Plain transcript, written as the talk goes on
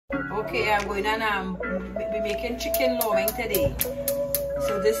Okay, I'm going and be making chicken lo mein today.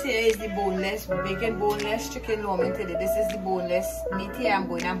 So this here is the boneless, making boneless chicken lo mein today. This is the boneless meat here. I'm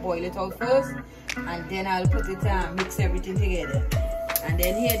going to boil it out first, and then I'll put it and mix everything together. And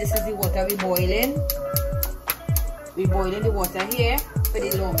then here, this is the water we boiling. We boiling the water here for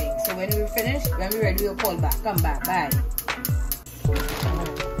the lo mein. So when we finish, when we ready, we'll call back. Come back, bye.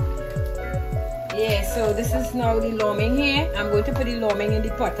 Yeah, so this is now the lo mein here. I'm going to put the lo mein in the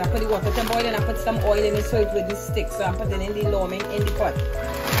pot. I put the water to boil and I put some oil in it so it wouldn't stick. So I'm putting in the lo mein in the pot.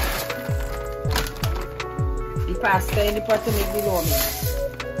 The pasta in the pot to make the lo mein.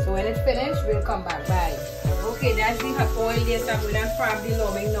 So when it's finished, we'll come back. Bye. Okay, that's the oil there. So I'm going to fry the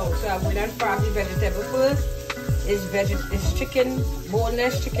lo mein now. So I'm going to fry the vegetable first. It's chicken,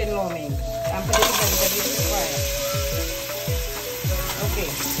 boneless chicken lo mein. I'm putting the vegetables in the fire.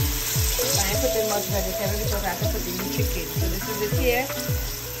 Okay. I put in much vegetable because I have to put in the chicken. So this is it here.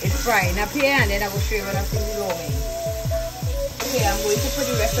 It's frying up here, and then I will show you when I put the lo mein. Okay, I'm going to put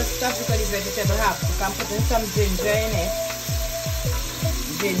the rest of the stuff because the vegetable have to. So I'm putting some ginger in it.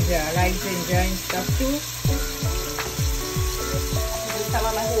 Ginger, I like ginger and stuff too. Put some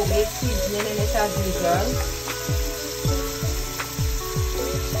of my homemade seasoning in it as usual.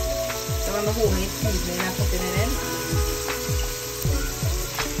 Some of my homemade seasoning I'm putting in it.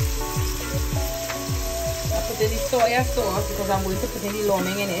 The soya sauce because I'm going to put in the lo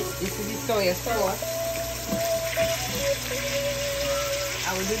mein in it. This is the soya sauce. I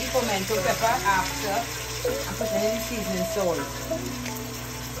will do the pimento pepper after I'm putting in the seasoning salt.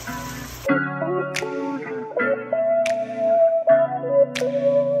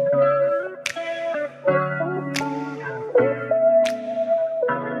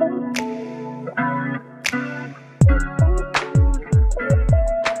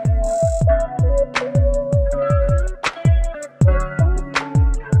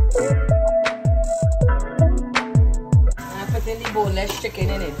 Boneless chicken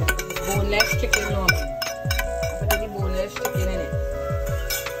in it. Boneless chicken lo mein. I put the boneless chicken in it.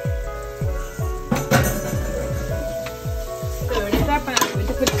 Stirring it up and I'm going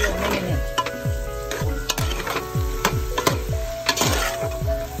to put the lo mein in it.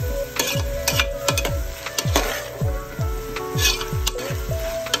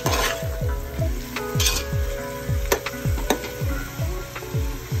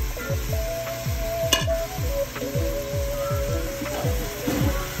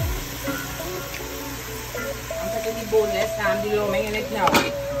 Boneless and the lo mein in it now.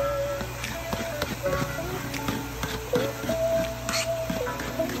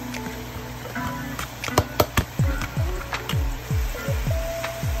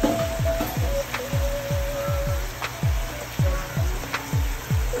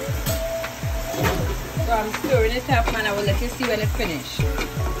 So I'm stirring it up and I will let you see when it's finished.